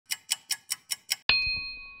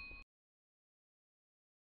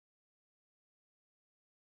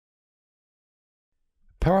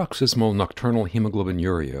Paroxysmal Nocturnal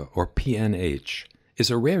Hemoglobinuria, or PNH,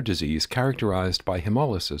 is a rare disease characterized by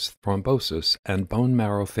hemolysis, thrombosis, and bone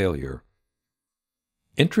marrow failure.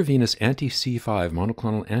 Intravenous anti-C5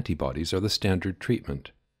 monoclonal antibodies are the standard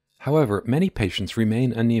treatment. However, many patients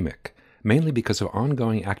remain anemic, mainly because of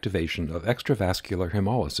ongoing activation of extravascular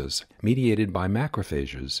hemolysis mediated by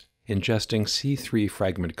macrophages ingesting C3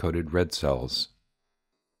 fragment-coated red cells.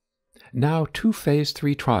 Now, 2 phase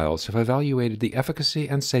 3 trials have evaluated the efficacy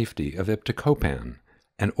and safety of Iptacopan,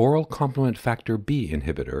 an oral complement factor B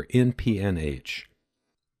inhibitor in PNH.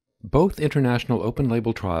 Both international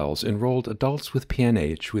open-label trials enrolled adults with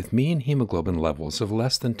PNH with mean hemoglobin levels of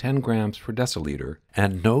less than 10 grams per deciliter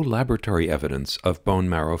and no laboratory evidence of bone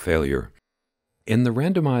marrow failure. In the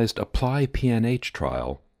randomized APPLY-PNH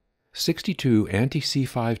trial, 62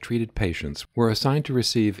 anti-C5 treated patients were assigned to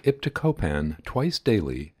receive Iptacopan twice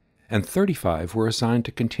daily, and 35 were assigned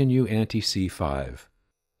to continue anti-C5.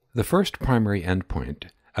 The first primary endpoint,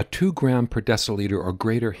 a 2 gram per deciliter or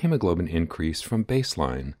greater hemoglobin increase from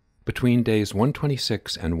baseline between days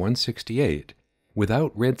 126 and 168,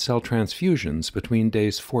 without red cell transfusions between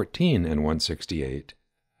days 14 and 168,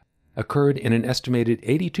 occurred in an estimated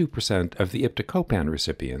 82% of the Iptacopan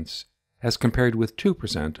recipients, as compared with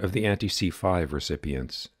 2% of the anti-C5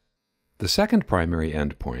 recipients. The second primary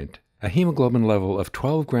endpoint, a hemoglobin level of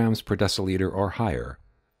 12 grams per deciliter or higher,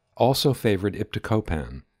 also favored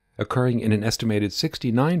Iptacopan, occurring in an estimated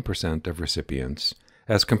 69% of recipients,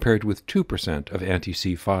 as compared with 2% of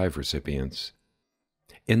anti-C5 recipients.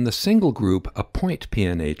 In the single-group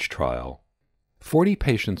APPOINT-PNH trial, 40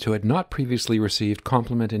 patients who had not previously received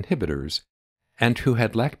complement inhibitors and who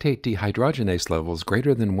had lactate dehydrogenase levels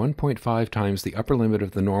greater than 1.5 times the upper limit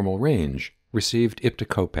of the normal range received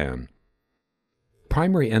Iptacopan.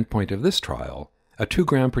 Primary endpoint of this trial, a 2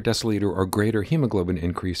 gram per deciliter or greater hemoglobin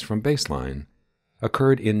increase from baseline,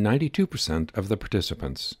 occurred in 92% of the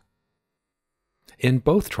participants. In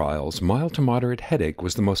both trials, mild to moderate headache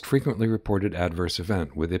was the most frequently reported adverse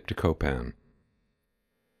event with Iptacopan.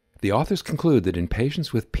 The authors conclude that in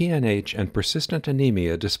patients with PNH and persistent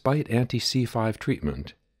anemia despite anti-C5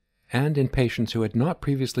 treatment, and in patients who had not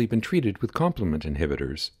previously been treated with complement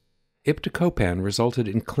inhibitors, Iptacopan resulted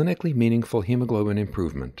in clinically meaningful hemoglobin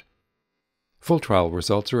improvement. Full trial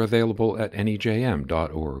results are available at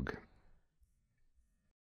NEJM.org.